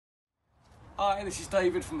Hi, this is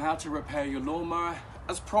David from How to Repair Your Lawnmower.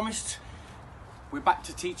 As promised, we're back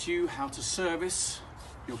to teach you how to service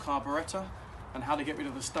your carburetor and how to get rid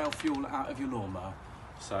of the stale fuel out of your lawnmower.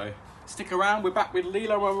 So stick around, we're back with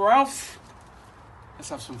Lilo and Ralph. Let's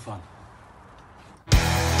have some fun.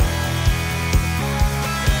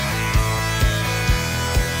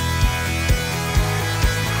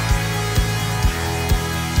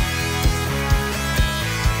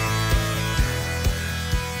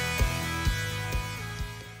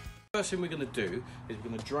 First thing we're going to do is we're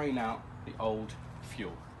going to drain out the old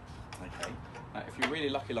fuel. Okay. Now, if you're really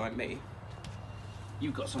lucky like me,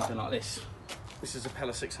 you've got something like this. This is a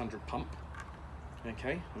Pella 600 pump.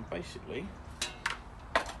 Okay, and basically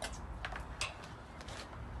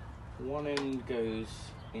one end goes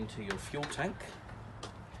into your fuel tank,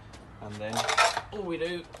 and then all we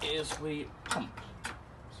do is we pump.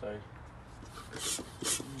 So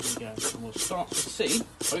there we go, and we'll start to see,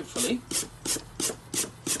 hopefully,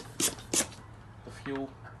 fuel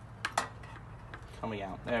coming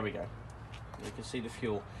out. There we go. You can see the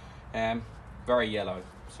fuel, very yellow,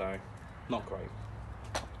 so not great.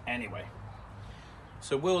 Anyway,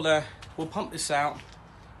 so we'll pump this out,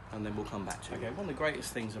 and then we'll come back to it. Okay, one of the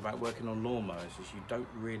greatest things about working on lawnmowers is you don't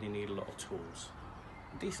really need a lot of tools.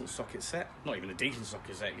 A decent socket set, not even a decent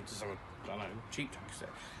socket set, you just have a, I don't know, cheap socket set,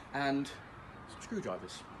 and some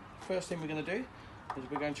screwdrivers. First thing we're going to do is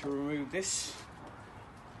we're going to remove this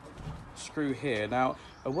screw here. Now,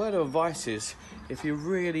 a word of advice is, if you're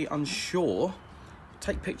really unsure,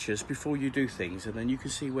 take pictures before you do things, and then you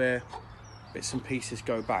can see where bits and pieces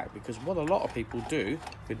go back, because what a lot of people do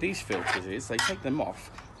with these filters is they take them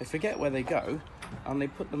off, they forget where they go, and they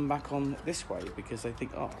put them back on this way because they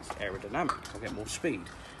think, oh, it's aerodynamic, I'll get more speed.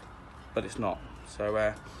 But it's not. So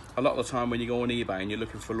a lot of the time when you go on eBay and you're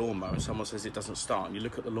looking for a lawnmower and someone says it doesn't start, and you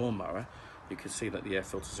look at the lawnmower, you can see that the air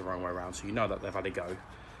filters are the wrong way around, so you know that they've had a go.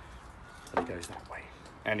 But it goes that way.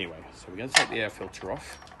 Anyway, so we're going to take the air filter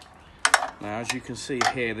off. Now, as you can see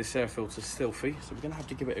here, this air filter is filthy, so we're going to have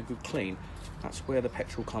to give it a good clean. That's where the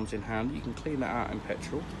petrol comes in handy. You can clean that out in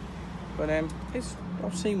petrol. But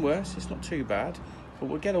I've seen worse, it's not too bad. But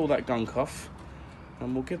we'll get all that gunk off,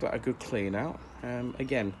 and we'll give that a good clean out.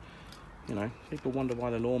 Again, you know, people wonder why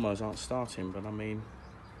the lawnmowers aren't starting, but I mean,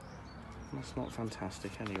 that's not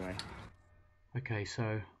fantastic anyway. Okay,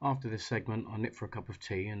 so after this segment, I nipped for a cup of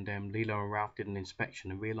tea, and Lilo and Ralph did an inspection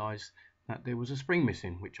and realised that there was a spring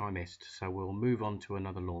missing, which I missed. So we'll move on to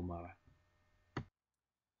another lawnmower.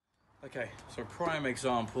 Okay, so a prime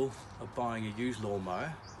example of buying a used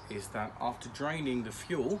lawnmower is that after draining the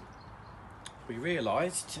fuel, we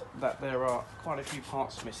realised that there are quite a few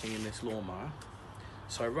parts missing in this lawnmower.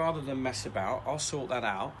 So rather than mess about, I'll sort that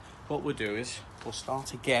out. What we'll do is we'll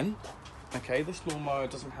start again. Okay, this lawnmower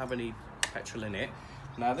doesn't have any petrol in it.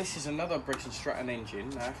 Now, this is another Briggs and Stratton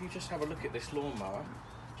engine. Now, if you just have a look at this lawnmower,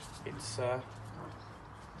 it's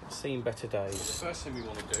seen better days. The first thing we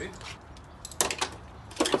want to do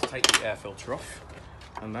is take the air filter off,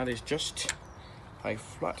 and that is just a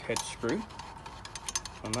flat head screw,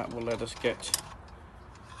 and that will let us get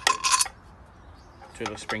to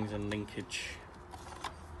the springs and linkage.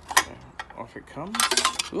 So off it comes.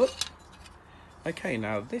 Whoop. Okay,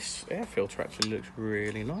 now this air filter actually looks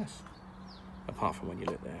really nice, apart from when you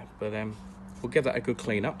look there. But we'll give that a good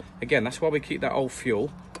clean up. Again, that's why we keep that old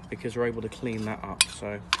fuel, because we're able to clean that up.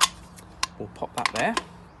 So we'll pop that there.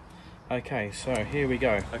 Okay, so here we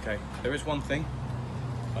go. Okay, there is one thing.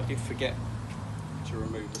 I did forget to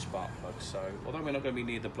remove the spark plug. So although we're not going to be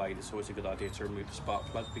near the blade, it's always a good idea to remove the spark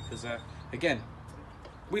plug, because again,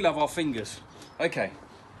 we love our fingers. Okay,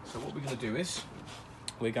 so what we're going to do is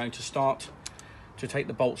we're going to start to take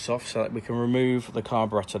the bolts off so that we can remove the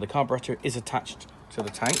carburetor. The carburetor is attached to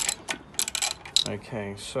the tank.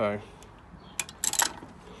 Okay, so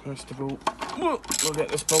first of all, we'll get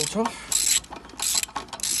this bolt off.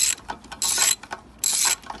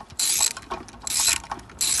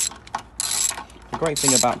 The great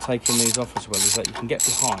thing about taking these off as well is that you can get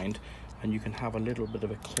behind and you can have a little bit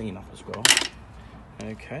of a clean up as well.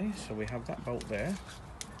 Okay, so we have that bolt there,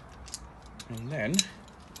 and then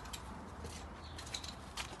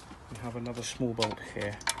we have another small bolt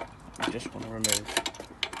here we just want to remove.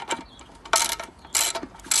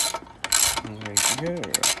 There we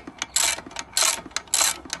go.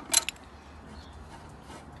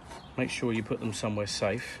 Make sure you put them somewhere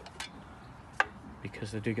safe,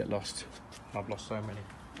 because they do get lost. I've lost so many.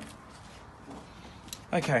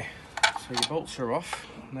 Okay, so your bolts are off,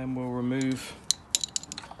 and then we'll remove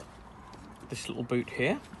this little boot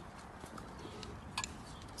here.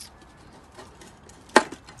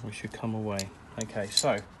 We should come away. Okay,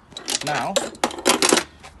 so now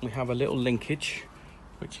we have a little linkage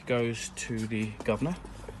which goes to the governor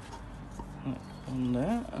on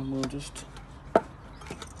there, and we'll just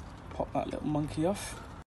pop that little monkey off.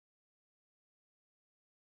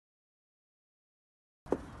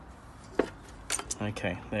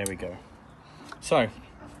 Okay, there we go. So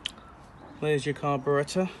there's your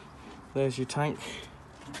carburetor, there's your tank,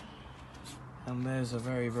 and there's a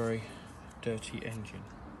very, very dirty engine.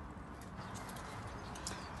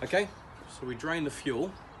 Okay, so we drain the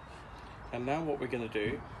fuel, and now what we're going to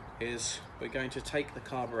do is we're going to take the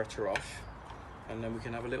carburetor off, and then we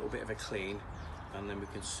can have a little bit of a clean, and then we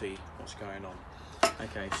can see what's going on.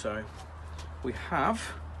 Okay, so we have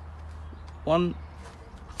 1,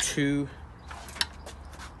 2,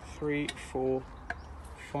 3, 4,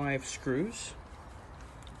 5 screws,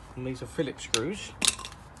 and these are Phillips screws.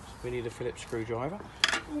 We need a Phillips screwdriver,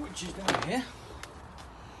 which is down here.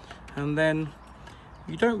 And then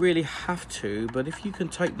you don't really have to, but if you can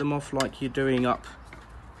take them off like you're doing up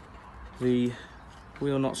the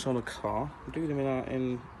wheel nuts on a car, do them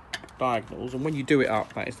in diagonals, and when you do it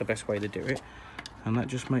up, that is the best way to do it, and that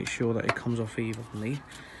just makes sure that it comes off evenly.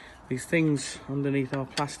 These things underneath are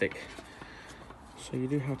plastic, so you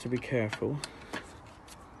do have to be careful.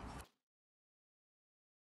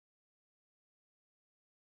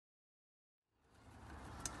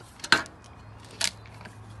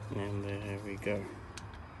 And there we go.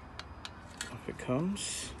 Off it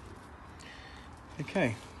comes.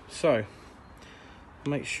 Okay, so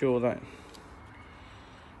make sure that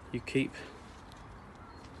you keep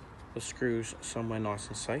the screws somewhere nice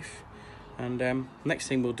and safe. And next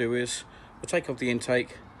thing we'll do is we'll take off the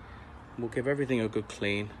intake, we'll give everything a good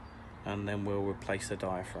clean, and then we'll replace the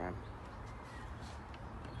diaphragm.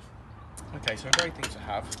 Okay, so a great thing to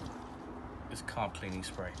have is carb cleaning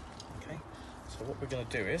spray. Okay, so what we're going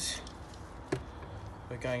to do is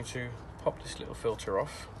we're going to pop this little filter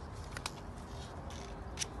off.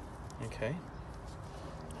 Okay,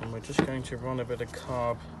 and we're just going to run a bit of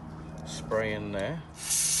carb spray in there.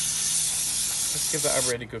 Just give that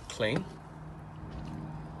a really good clean.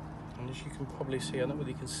 And as you can probably see, I don't know whether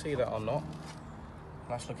you can see that or not,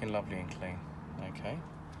 that's looking lovely and clean. Okay,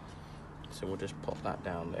 so we'll just pop that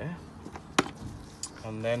down there,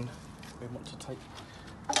 and then we want to take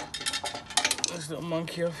this little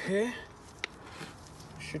monkey off here.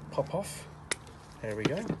 Should pop off. There we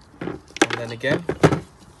go. And then again,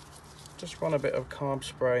 just run a bit of carb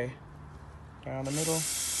spray down the middle.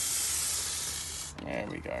 There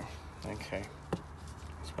we go. Okay,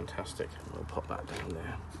 that's fantastic. We'll pop that down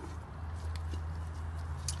there.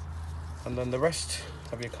 And then the rest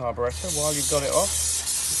of your carburetor, while you've got it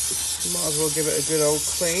off, you might as well give it a good old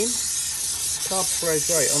clean. Carb spray is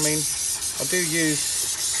great. I mean, I do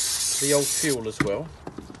use the old fuel as well.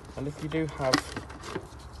 And if you do have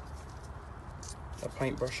a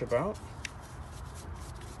paintbrush about,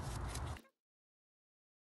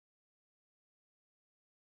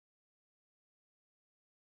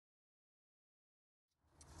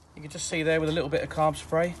 you can just see there with a little bit of carb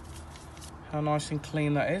spray how nice and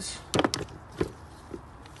clean that is.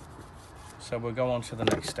 So we'll go on to the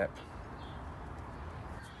next step.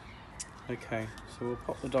 Okay, so we'll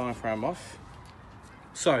pop the diaphragm off.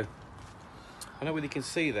 So, I don't know whether you can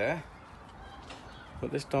see there,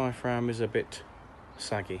 but this diaphragm is a bit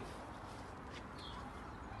saggy.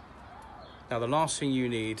 Now the last thing you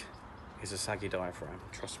need is a saggy diaphragm,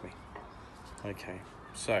 trust me. Okay,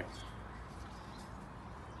 so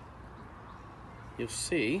you'll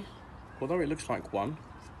see, although it looks like one,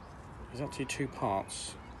 there's actually two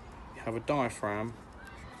parts. You have a diaphragm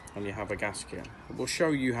and you have a gasket. We'll show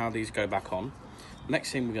you how these go back on.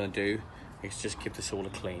 Next thing we're going to do is just give this all a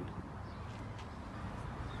clean.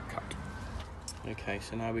 Cut. Okay,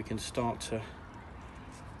 so now we can start to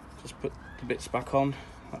just put the bits back on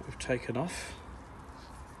that we've taken off.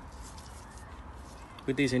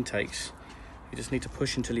 With these intakes, you just need to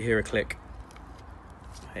push until you hear a click.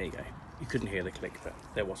 There you go. You couldn't hear the click, but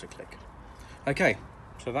there was a click. Okay,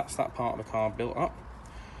 so that's that part of the car built up.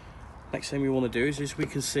 Next thing we want to do is we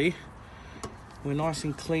can see we're nice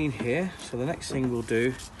and clean here. So the next thing we'll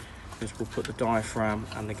do is we'll put the diaphragm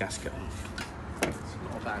and the gasket on. It's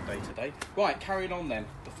not a bad day today. Right, carrying on then.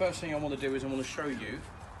 The first thing I want to do is I want to show you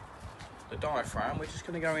the diaphragm. We're just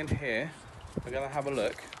going to go in here. We're going to have a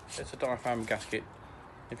look. It's a diaphragm and gasket.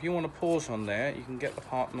 If you want to pause on there, you can get the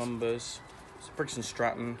part numbers. It's a Briggs and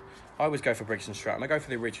Stratton. I always go for Briggs and Stratton. I go for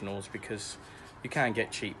the originals because you can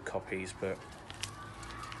get cheap copies, but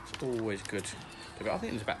it's always good. I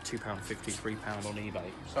think it's about £2.50, £3 on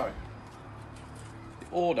eBay. So, the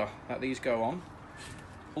order that these go on,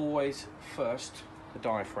 always first the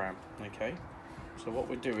diaphragm, okay? So what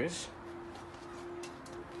we do is,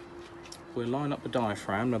 we'll line up the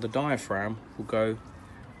diaphragm. Now the diaphragm will go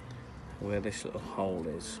where this little hole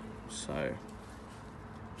is. So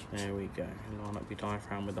there we go. Line up your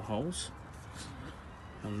diaphragm with the holes,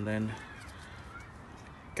 and then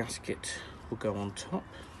gasket will go on top.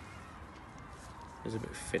 It's a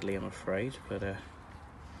bit fiddly, I'm afraid, but it's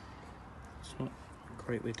not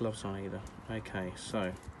great with gloves on either. Okay,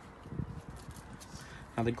 so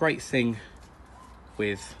now the great thing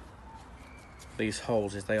with these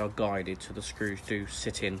holes is they are guided, so the screws do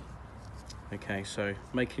sit in. Okay, so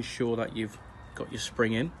making sure that you've got your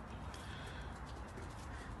spring in.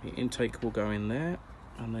 Your intake will go in there,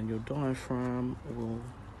 and then your diaphragm will,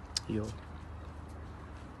 your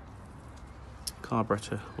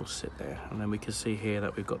carburetor will sit there, and then we can see here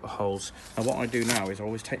that we've got the holes. Now what I do now is I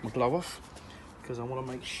always take my glove off, because I want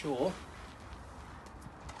to make sure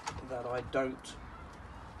that I don't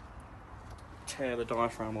tear the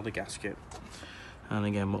diaphragm or the gasket. And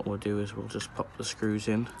again, what we'll do is we'll just pop the screws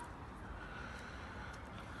in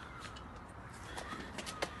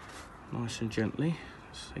nice and gently.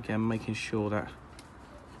 So again, making sure that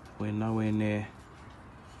we're nowhere near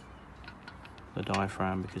the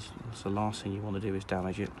diaphragm, because that's the last thing you want to do is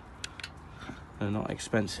damage it. They're not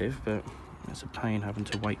expensive, but it's a pain having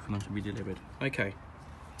to wait for them to be delivered. Okay,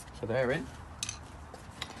 so they're in.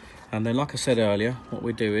 And then, like I said earlier, what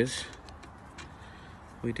we do is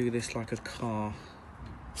we do this like a car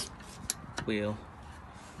wheel.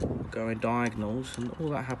 We'll go in diagonals, and all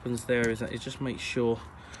that happens there is that it just makes sure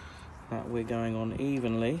that we're going on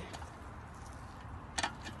evenly.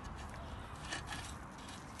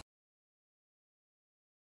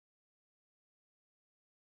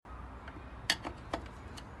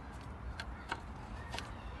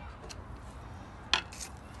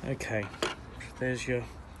 Okay, there's your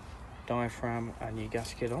diaphragm and your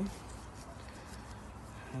gasket on,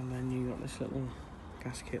 and then you got this little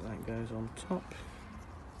gasket that goes on top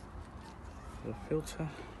of the filter.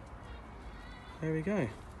 There we go.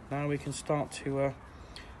 Now we can start to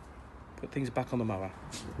put things back on the mower.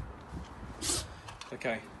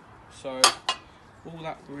 Okay, so all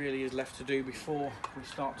that really is left to do before we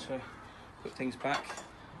start to put things back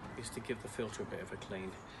is to give the filter a bit of a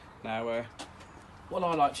clean. Now, what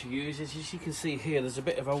I like to use is, as you can see here, there's a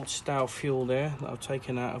bit of old stale fuel there that I've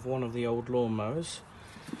taken out of one of the old lawnmowers.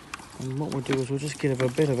 And what we'll do is we'll just give a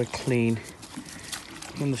bit of a clean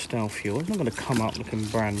in the stale fuel. It's not going to come up looking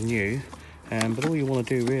brand new. But all you want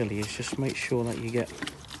to do really is just make sure that you get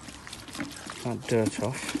that dirt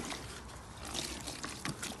off.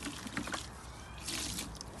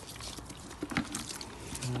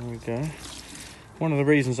 There we go. One of the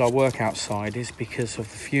reasons I work outside is because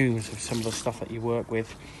of the fumes of some of the stuff that you work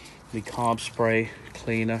with, the carb spray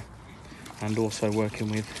cleaner, and also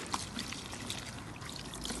working with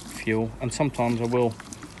fuel. And sometimes I will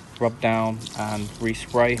rub down and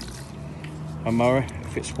respray a mower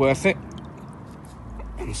if it's worth it.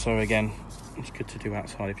 And so again, it's good to do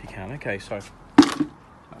outside if you can. Okay, so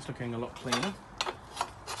that's looking a lot cleaner.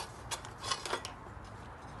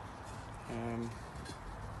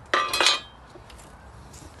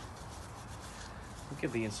 We'll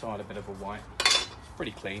give the inside a bit of a wipe. It's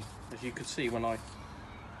pretty clean. As you could see when I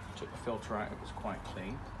took the filter out, it was quite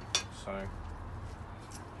clean. So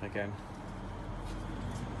again,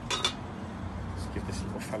 let's give this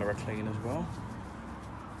little fella a clean as well.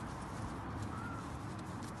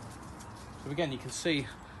 So again, you can see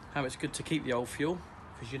how it's good to keep the old fuel,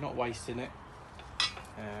 because you're not wasting it.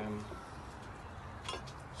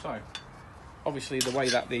 So obviously the way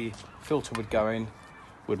that the filter would go in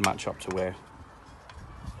would match up to where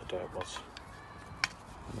the dirt was.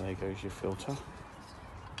 And there goes your filter.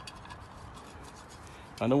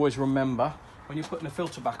 And always remember, when you're putting the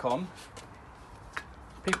filter back on,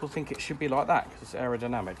 people think it should be like that because it's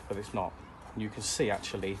aerodynamic, but it's not. And you can see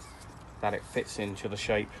actually that it fits into the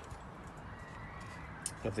shape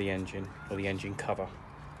of the engine, or the engine cover.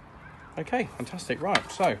 Okay, fantastic.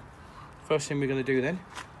 Right, so first thing we're going to do then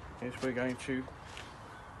is we're going to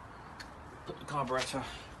put the carburetor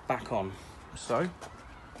back on. So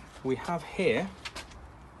we have here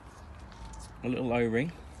a little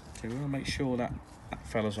O-ring, so we want to make sure that that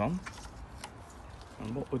fella's on.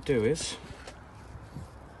 And what we'll do is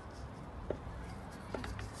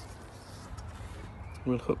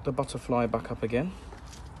we'll hook the butterfly back up again.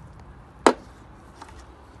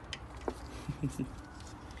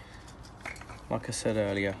 Like I said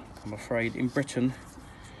earlier, I'm afraid in Britain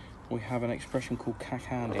we have an expression called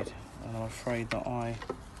cack-handed, and I'm afraid that I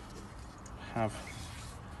have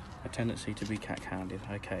a tendency to be cack-handed.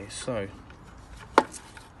 Okay, so I'm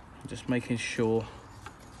just making sure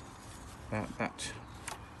that that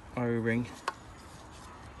O-ring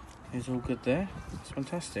is all good there. It's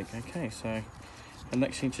fantastic. Okay, so the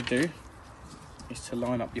next thing to do is to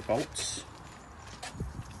line up your bolts.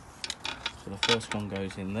 So the first one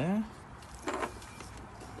goes in there,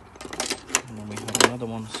 and then we have another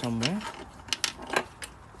one somewhere.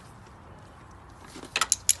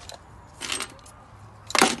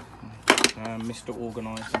 Mr.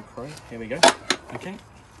 Organising Pro, here we go. Okay,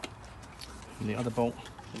 and the other bolt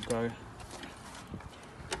will go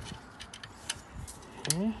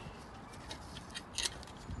here.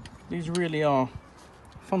 These really are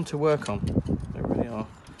fun to work on, they really are.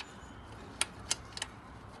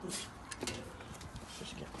 Let's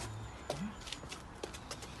just get here.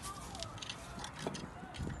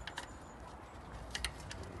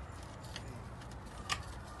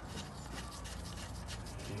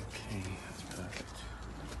 Okay, that's perfect.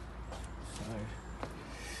 So,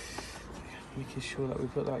 making sure that we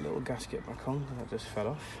put that little gasket back on, because that just fell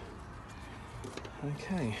off.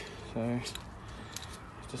 Okay, so it's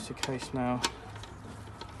just a case now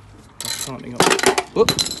of tightening up.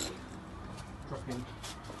 Whoop! Dropping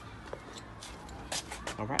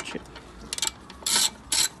a ratchet.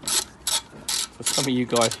 For some of you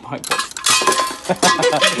guys might watch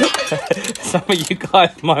some of you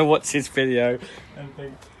guys might watch this video and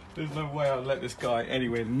think there's no way I'll let this guy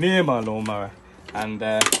anywhere near my lawnmower, and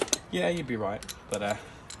yeah, you'd be right, but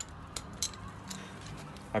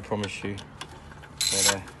I promise you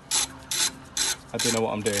that I do know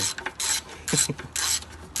what I'm doing.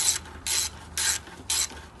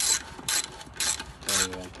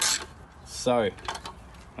 Anyway, so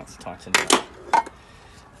that's tightened up,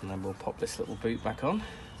 and then we'll pop this little boot back on.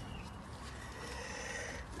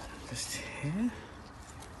 Just here.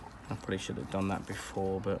 I probably should have done that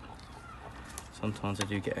before, but sometimes I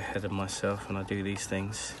do get ahead of myself and I do these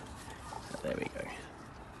things. But there we go.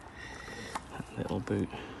 That little boot.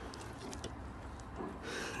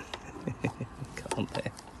 Can't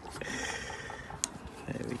there.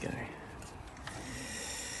 There we go.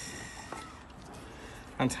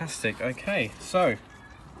 Fantastic. Okay, so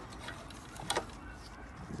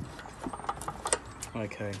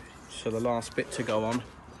the last bit to go on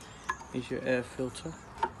is your air filter.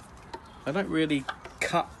 I don't really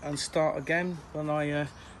cut and start again when I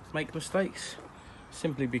make mistakes,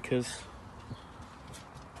 simply because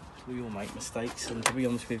we all make mistakes, and to be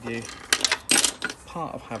honest with you,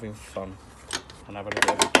 part of having fun and having a bit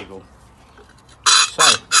of a giggle. So,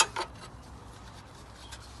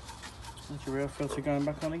 there's your air filter going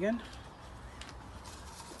back on again.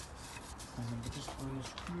 And then we'll just find the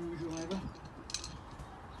screwdriver.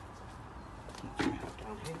 What do we have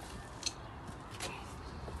down here?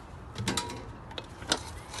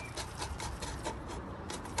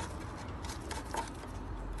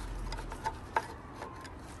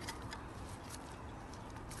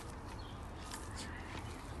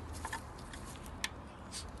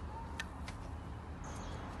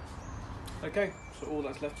 Okay, so all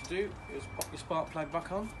that's left to do is pop your spark plug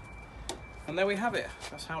back on, and there we have it.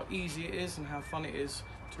 That's how easy it is and how fun it is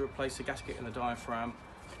to replace the gasket and the diaphragm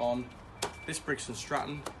on this Briggs &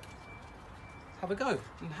 Stratton. Have a go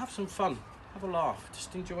and have some fun, have a laugh,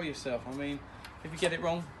 just enjoy yourself. I mean, if you get it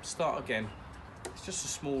wrong, start again. It's just a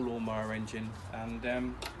small lawnmower engine, and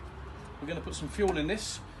we're going to put some fuel in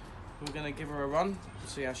this. We're going to give her a run and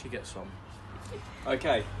see how she gets on.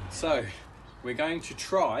 Okay, so we're going to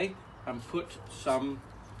try and put some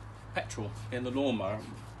petrol in the lawnmower.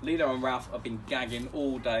 Lido and Ralph have been gagging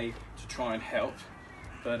all day to try and help,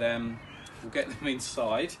 but we'll get them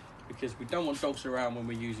inside, because we don't want dogs around when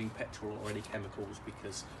we're using petrol or any chemicals,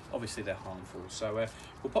 because obviously they're harmful. So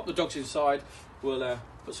we'll pop the dogs inside, we'll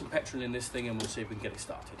put some petrol in this thing, and we'll see if we can get it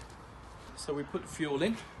started. So we put the fuel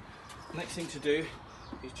in. Next thing to do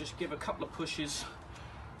is just give a couple of pushes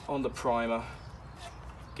on the primer,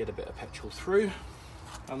 get a bit of petrol through,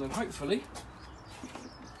 and then hopefully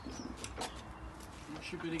we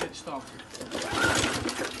should really get started.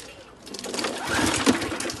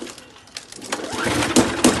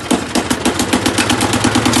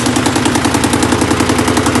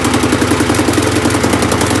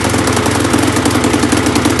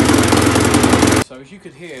 So as you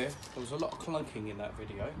could hear, there was a lot of clunking in that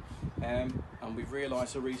video, and we've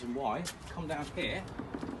realised the reason why. Come down here,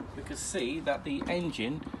 we can see that the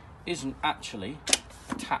engine isn't actually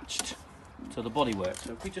attached to the bodywork.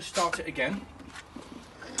 So if we just start it again.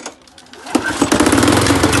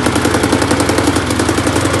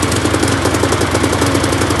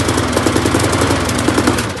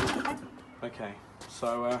 Okay,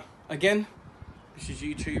 so again, this is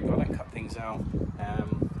YouTube, I don't cut things out.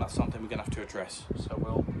 That's something we're going to have to address. So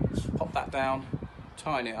we'll pop that down,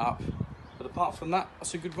 tighten it up. But apart from that,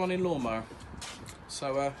 that's a good running lawnmower.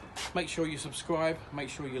 So make sure you subscribe, make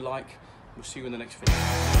sure you like. We'll see you in the next video.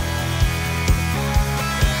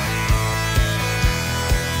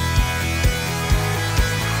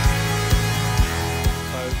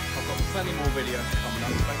 Plenty more videos coming up.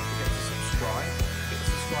 Don't forget to subscribe. Hit the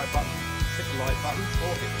subscribe button, hit the like button,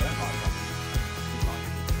 or hit the don't like button.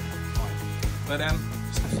 But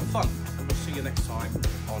let's have some fun, and we'll see you next time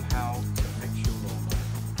on how to